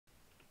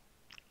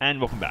And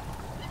welcome back.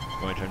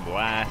 Going to turn the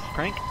last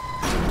crank.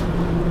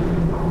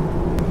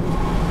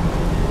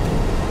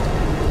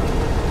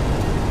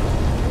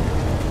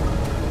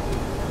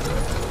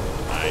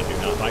 I do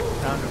not like the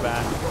sound of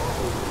that.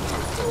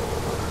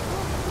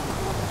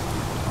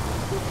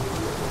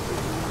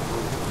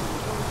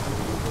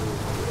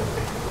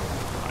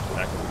 Right,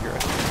 back over here.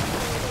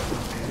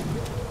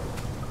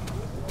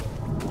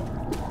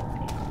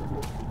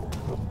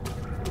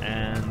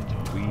 And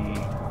we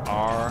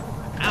are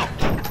out.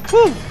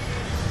 Woo!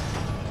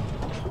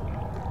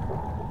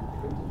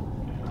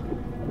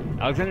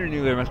 Alexander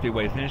knew there must be a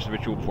way to finish the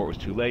ritual before it was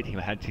too late. He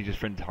had to teach his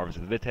friend to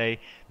harvest the vitae.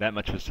 That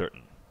much was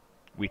certain.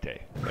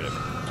 Vitae, whatever.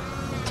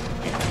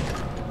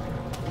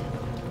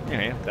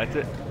 Okay, that's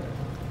it.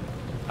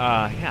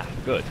 Yeah,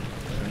 good.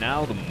 So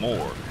now the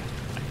morgue,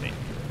 I think.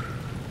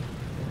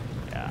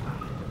 Yeah,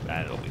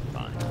 that'll be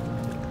fun.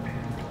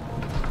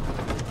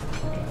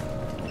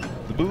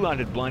 The blue light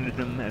had blinded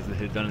him as it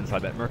had done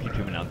inside that murky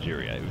tomb in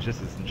Algeria. It was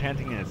just as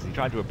enchanting as he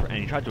tried to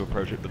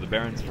approach it, but the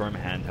Baron's firm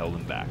hand held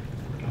him back.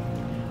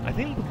 I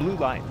think the blue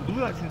light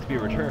seems to be a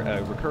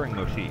recurring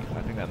motif.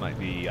 I think that might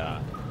be, I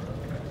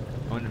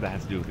wonder if that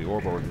has to do with the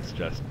orb or if it's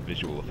just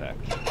visual effect.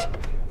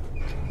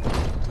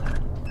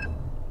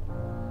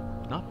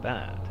 Not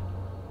bad.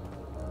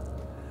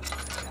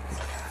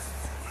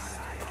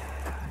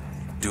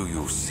 Do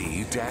you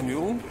see,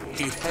 Daniel?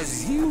 It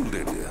has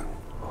yielded.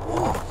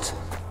 What?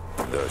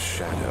 The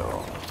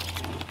shadow.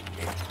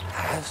 It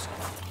has?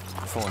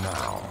 For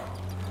now.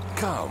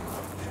 Come.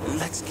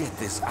 Let's get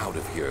this out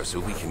of here so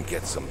we can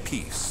get some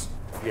peace.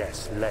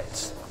 Yes,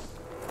 let's.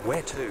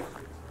 Where to?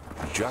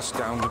 Just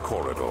down the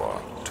corridor,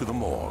 to the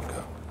morgue.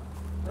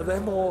 Are there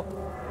more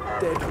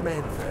dead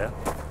men there?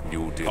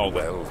 You did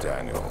well,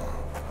 Daniel.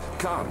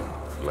 Come,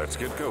 let's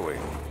get going.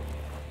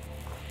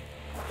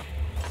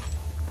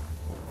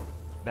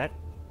 That...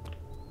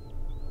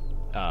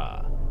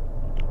 are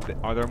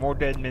there more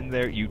dead men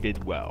there? You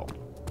did well.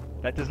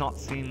 That does not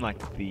seem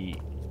like the...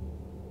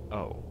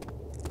 Oh.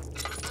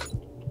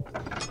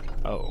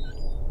 Oh.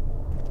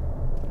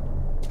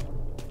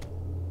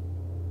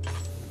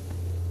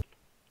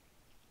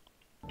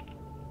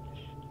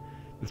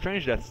 The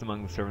strange deaths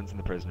among the servants and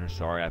the prisoners,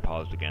 sorry, I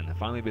paused again, have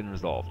finally been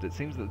resolved. It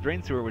seems that the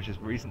drain sewer, which has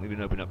recently been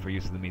opened up for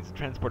use as the means of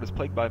transport, is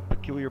plagued by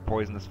peculiar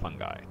poisonous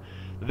fungi.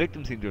 The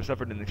victims seem to have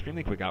suffered an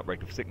extremely quick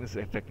outbreak of sickness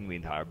affecting the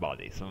entire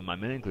body. Some of my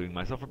men, including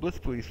myself, are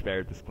blissfully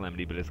spared this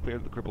calamity, but it is clear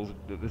that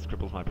this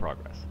cripples my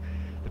progress.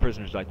 The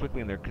prisoners died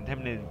quickly, and their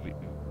contaminated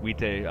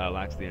vitae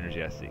lacks the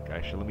energy I seek.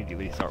 I shall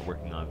immediately start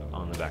working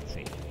on the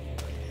vaccine.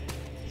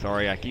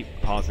 Sorry, I keep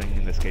pausing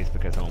in this case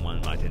because someone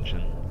wanted my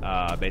attention.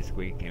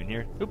 Basically, came in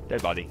here. Oop,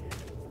 dead body.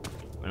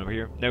 Went over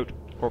here. Note,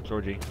 corpse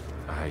orgy.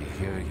 I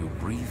hear you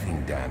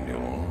breathing,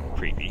 Daniel.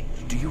 Creepy.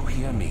 Do you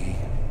hear me?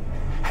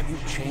 Have you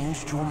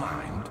changed your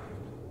mind?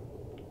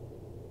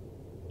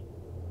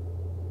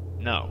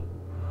 No.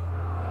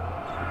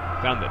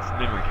 Found this.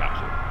 Memory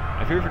capsule.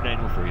 I fear for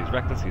Daniel, for he is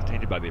reckless, he is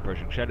tainted by the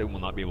approaching shadow, and will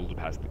not be able to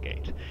pass the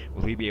gate.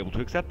 Will he be able to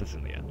accept this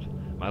in the end?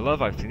 My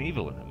love, I've seen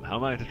evil in him. How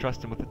am I to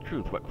trust him with the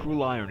truth? What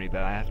cruel irony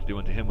that I have to do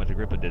unto him what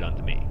Agrippa did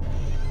unto me.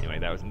 Anyway,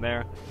 that was in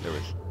there. There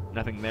was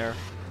nothing there.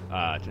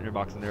 Tinder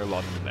box in there,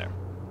 laudanum in there.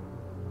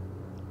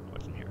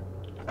 What's in here?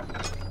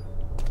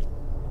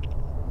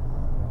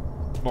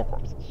 More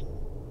corpses.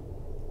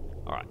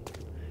 Alright.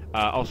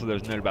 Also,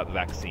 there's a note about the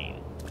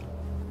vaccine.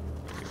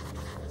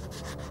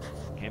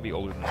 Can't be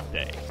older than a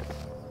day.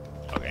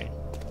 Okay.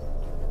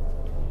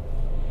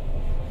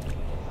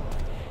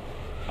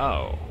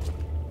 Oh.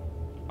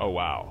 Oh,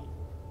 wow.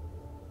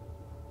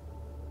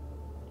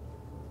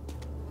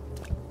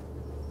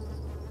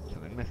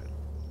 Something missing.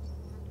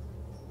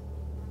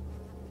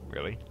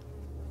 Really?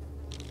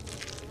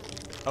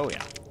 Oh,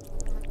 yeah.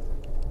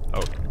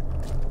 Okay.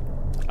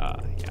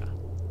 Yeah.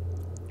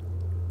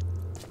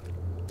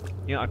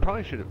 You know, I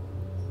probably should have...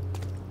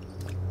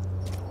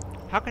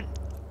 How can...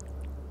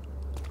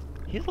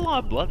 He has a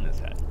lot of blood in his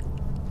head.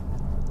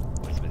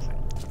 What's missing?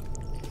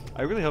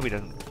 I really hope he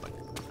doesn't, like,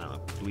 I don't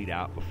know, bleed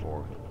out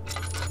before.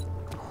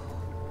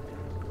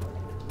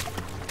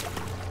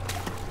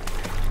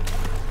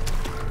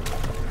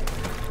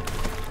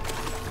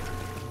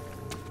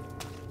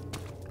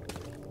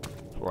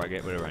 Before I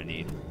get whatever I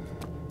need.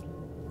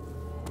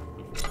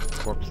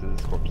 Corpses,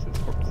 corpses,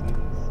 corpses.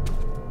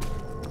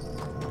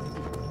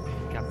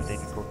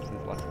 Decapitated corpses,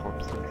 lots of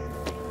corpses.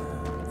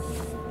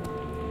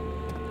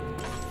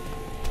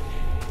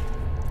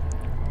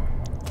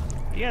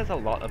 He has a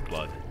lot of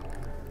blood.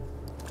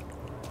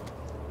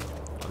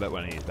 I bet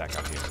when he's back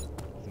out here.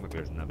 Seems like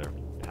there's another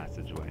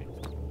passageway.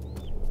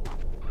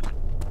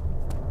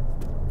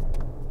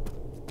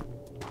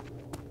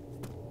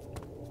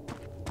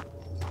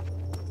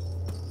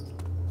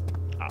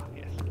 Ah,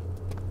 yes.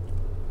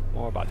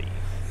 More bodies.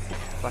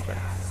 Flashback.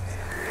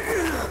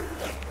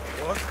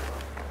 What?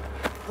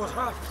 What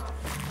happened?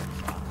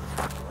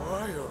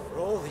 Why are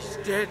all these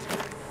dead?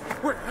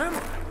 Where am I?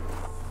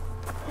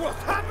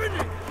 What's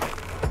happening?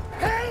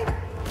 Help!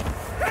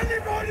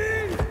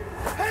 Anybody!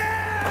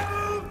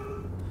 Help!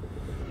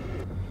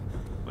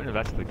 I wonder if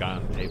that's the guy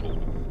on the table.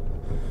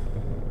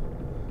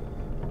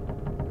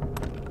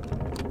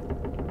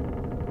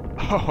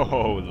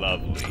 Oh,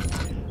 lovely.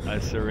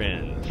 A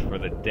syringe for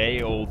the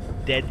day-old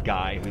dead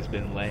guy who's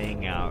been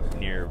laying out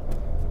near...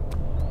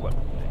 What?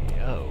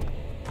 Oh.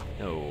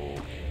 No.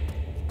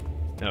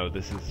 No,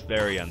 this is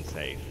very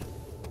unsafe.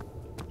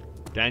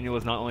 Daniel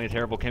is not only a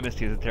terrible chemist,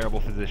 he is a terrible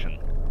physician.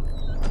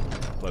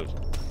 Close.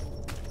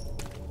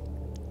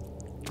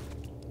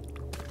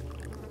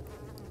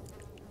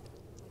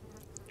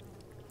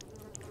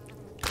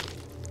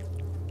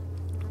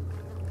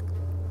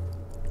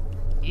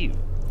 Ew.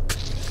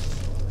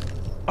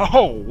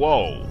 Oh,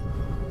 whoa.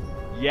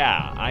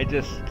 Yeah, I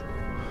just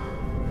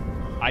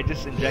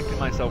injected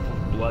myself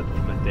with blood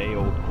from a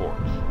day-old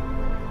corpse.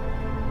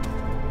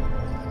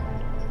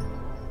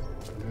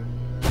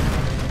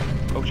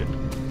 Oh shit.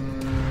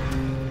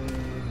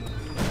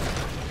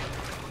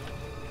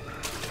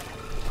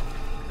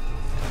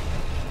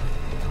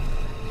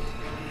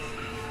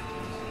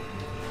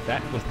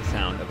 That was the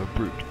sound of a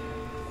brute.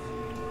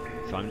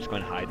 So I'm just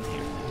going to hide in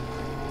here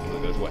until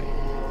it goes away.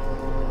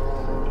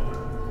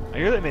 I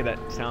hear they made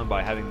that sound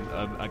by having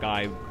a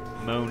guy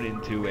moan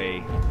into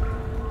a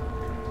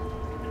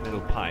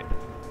little pipe.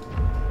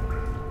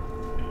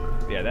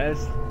 Yeah,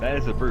 that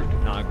is a brute,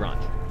 not a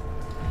grunt.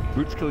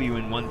 Brutes kill you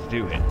in 1 to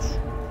 2 hits.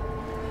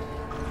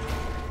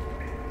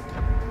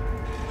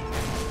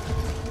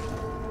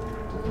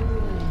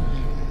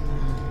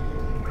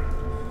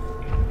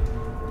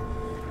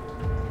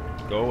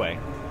 Go away.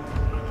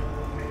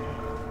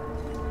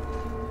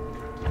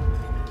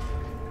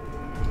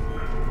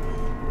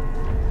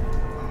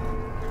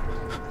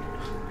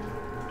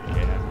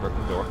 Okay, I haven't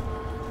broken the door.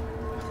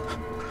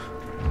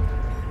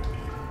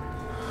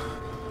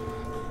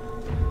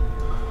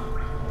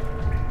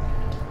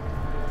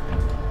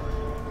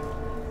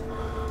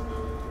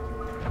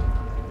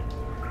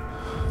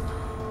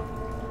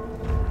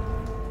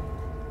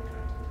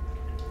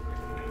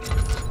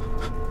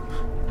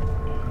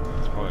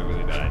 It's probably a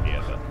really bad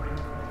idea, but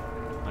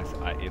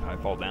if I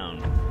fall down,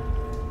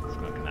 it's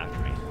going to come after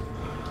me.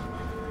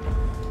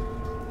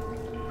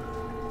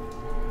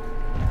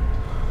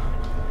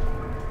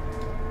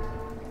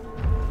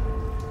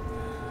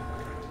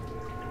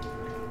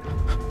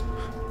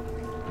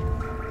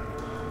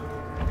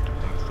 I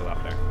think it's still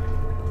out there.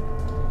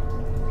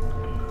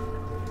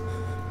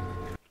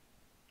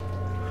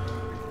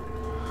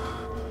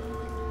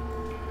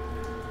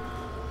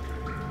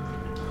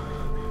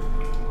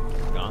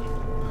 Gone.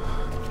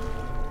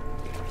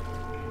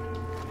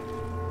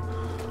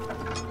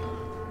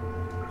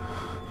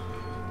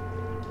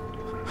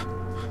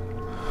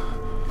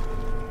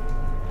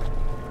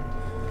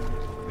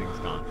 Thing's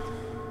gone.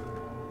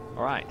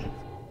 Alright.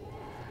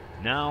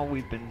 Now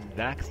we've been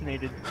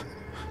vaccinated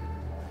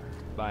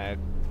by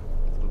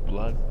the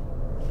blood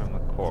from a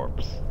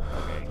corpse.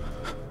 Okay.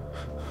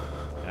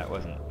 That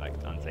wasn't, like,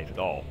 unsafe at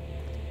all.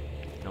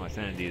 Now my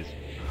sanity is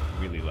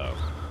really low.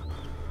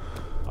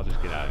 I'll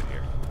just get out of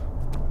here.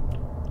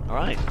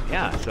 Alright,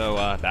 yeah, so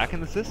back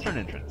in the Cistern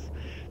entrance.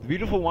 The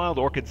beautiful wild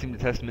orchid seemed a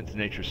testament to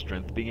nature's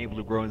strength, being able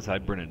to grow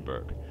inside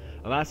Brennenburg.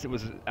 Alas, it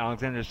was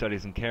Alexander's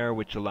studies and care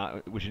which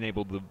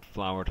enabled the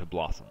flower to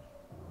blossom.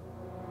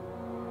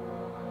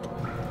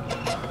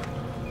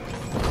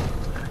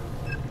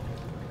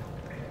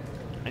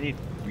 I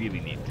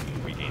really need to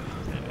regain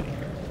some sanity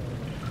here.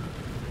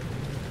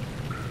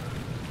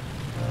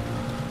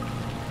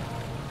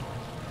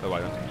 Oh, I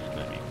don't think she's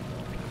gonna be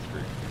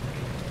screwed.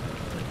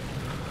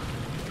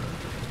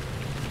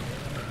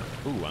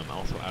 Ooh, I'm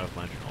also out of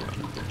lantern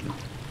already.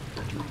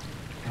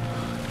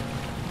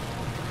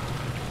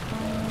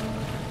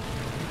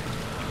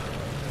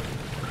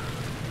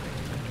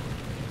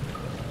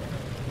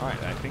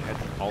 Alright, I think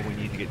that's all we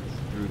need to get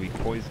through the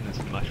poisonous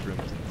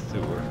mushrooms in the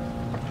sewer.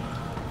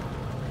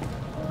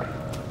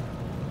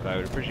 But I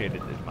would appreciate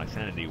it if my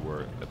sanity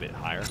were a bit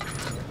higher.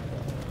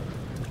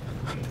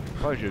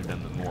 Probably should have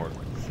done the more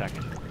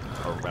second,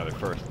 or rather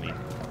first, I mean.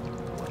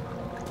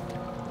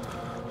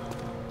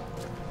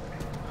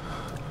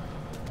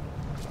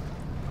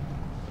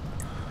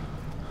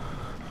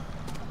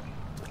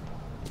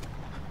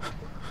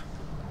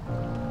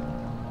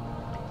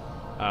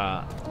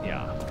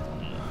 Yeah.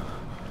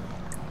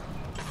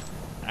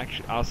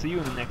 Actually, I'll see you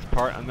in the next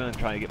part. I'm gonna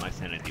try to get my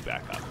sanity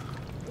back up.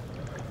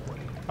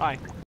 Bye.